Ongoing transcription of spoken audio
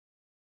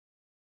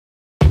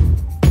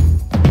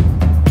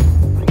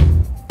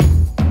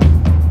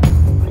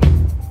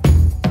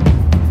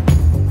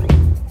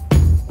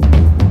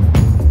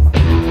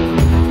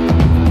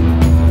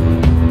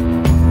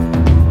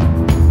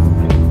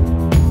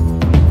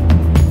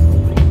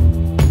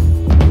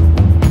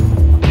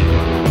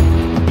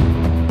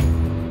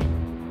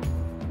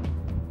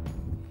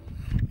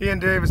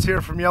Davis here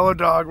from Yellow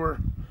Dog. We're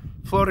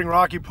floating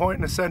Rocky Point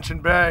in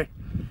Ascension Bay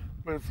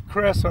with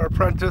Chris, our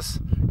apprentice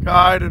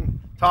guide, and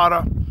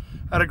Tata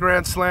at a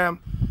Grand Slam.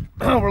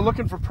 We're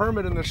looking for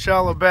permit in the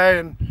shallow bay,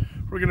 and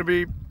we're going to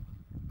be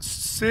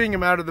seeing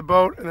him out of the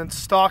boat and then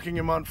stalking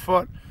him on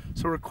foot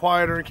so we're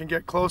quieter and can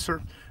get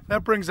closer.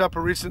 That brings up a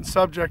recent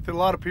subject that a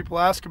lot of people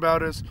ask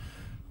about, is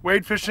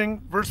wade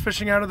fishing versus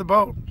fishing out of the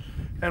boat.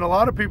 And a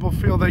lot of people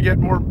feel they get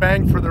more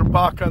bang for their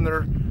buck on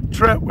their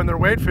trip when they're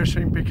wade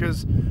fishing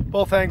because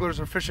both anglers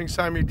are fishing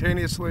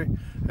simultaneously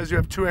as you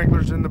have two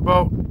anglers in the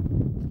boat.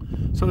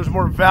 So there's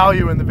more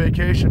value in the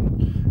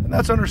vacation, and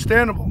that's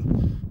understandable.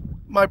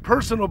 My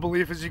personal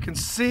belief is you can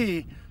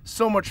see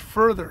so much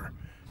further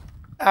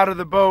out of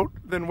the boat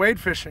than wade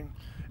fishing.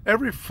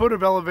 Every foot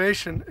of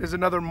elevation is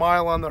another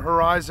mile on the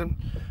horizon,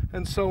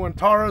 and so when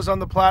Tara's on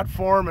the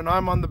platform and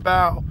I'm on the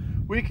bow,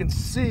 we can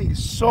see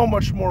so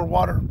much more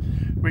water.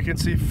 We can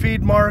see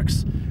feed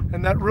marks,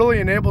 and that really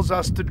enables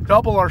us to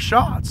double our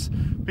shots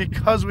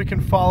because we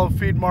can follow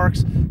feed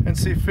marks and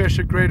see fish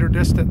at greater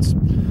distance.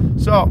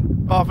 So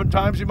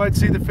oftentimes you might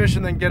see the fish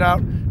and then get out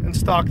and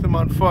stalk them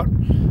on foot.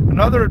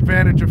 Another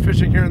advantage of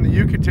fishing here in the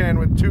Yucatan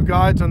with two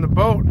guides on the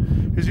boat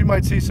is you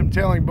might see some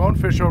tailing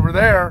bonefish over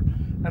there,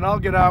 and I'll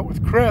get out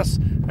with Chris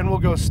and we'll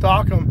go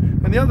stalk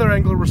them, and the other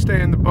angler will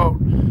stay in the boat.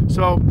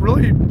 So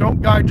really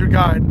don't guide your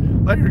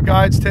guide. Let your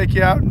guides take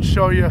you out and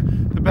show you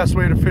the best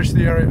way to fish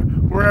the area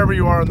wherever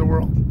you are in the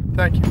world.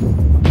 Thank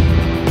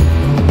you.